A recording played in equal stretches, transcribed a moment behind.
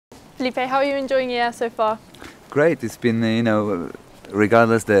Felipe, how are you enjoying Hyères so far? Great. It's been,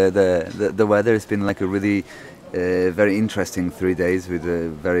 regardless the weather, it's been like a really very interesting 3 days with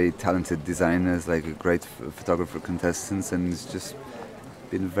very talented designers, like a great photographer contestants, and it's just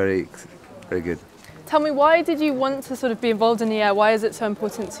been very good. Tell me, why did you want to sort of be involved in Hyères? Why is it so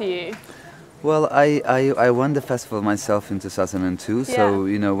important to you? Well, I won the festival myself in 2002, so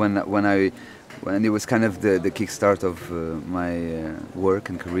when it was kind of the kickstart of my work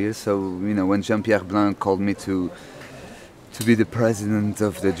and career. So when Jean-Pierre Blanc called me to be the president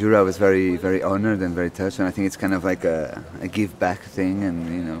of the jury, I was very honored and very touched. And I think it's kind of like a give back thing,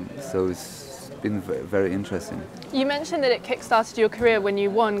 and so it's been very interesting. You mentioned that it kick-started your career when you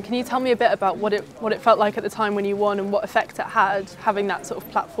won. Can you tell me a bit about what it felt like at the time when you won and what effect it had, having that sort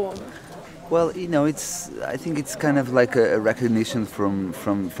of platform? Well, I think it's kind of like a recognition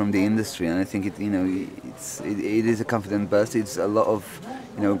from the industry, and I think it is a confident boost. It's a lot of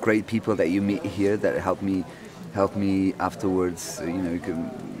great people that you meet here that help me afterwards. You can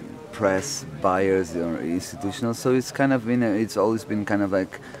press, buyers, or institutional. So it's kind of it's always been kind of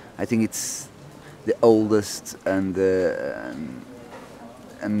like, I think it's the oldest and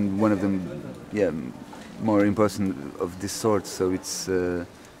one of them more important of this sort. So it's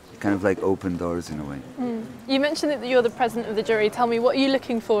kind of like open doors in a way. You mentioned that you're the president of the jury. Tell me, what are you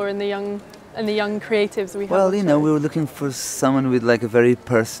looking for in the young creatives we have? Well, we were looking for someone with like a very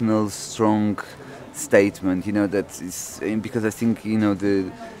personal, strong statement. That is, because I think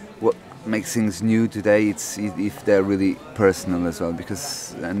what makes things new today, it's if they're really personal as well.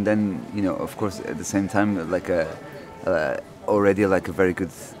 Because and then of course at the same time like already like a very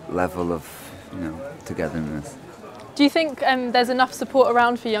good level of togetherness. Do you think there's enough support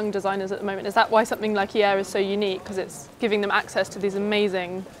around for young designers at the moment? Is that why something like Hyères is so unique, because it's giving them access to these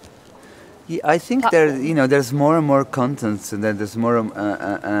amazing I think there's more and more content, and then there's more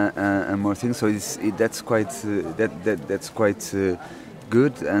and more things. So that's quite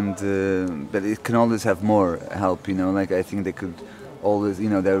good, and but it can always have more help. Like I think they could always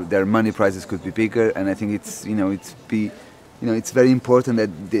their money prizes could be bigger, and I think it's very important that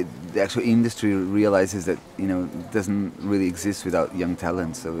the actual industry realizes that it doesn't really exist without young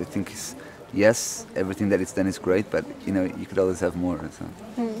talent. So I think yes, everything that it's done is great, but you could always have more. So.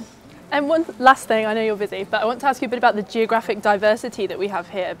 And one last thing, I know you're busy, but I want to ask you a bit about the geographic diversity that we have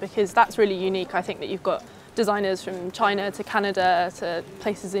here, because that's really unique. I think that you've got designers from China to Canada to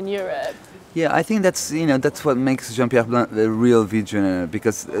places in Europe. Yeah, I think that's what makes Jean-Pierre Blanc a real visionary,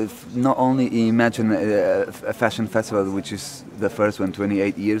 because not only imagine a fashion festival, which is the first one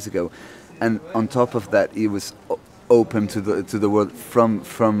 28 years ago, and on top of that, it was open to the world from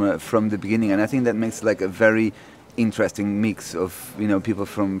the beginning, and I think that makes like a very interesting mix of people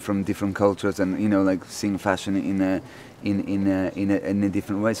from different cultures, and like seeing fashion in a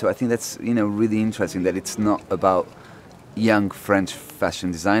different way. So I think that's really interesting that it's not about young French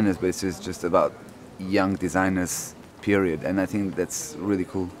fashion designers, but it's just about young designers, period. And I think that's really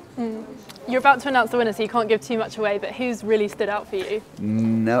cool. You're about to announce the winner, so you can't give too much away, but who's really stood out for you?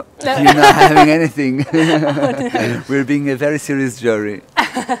 No. You're not having anything. Oh, no. We're being a very serious jury.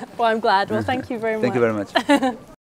 Well, I'm glad. Well, thank you very much. Thank you very much.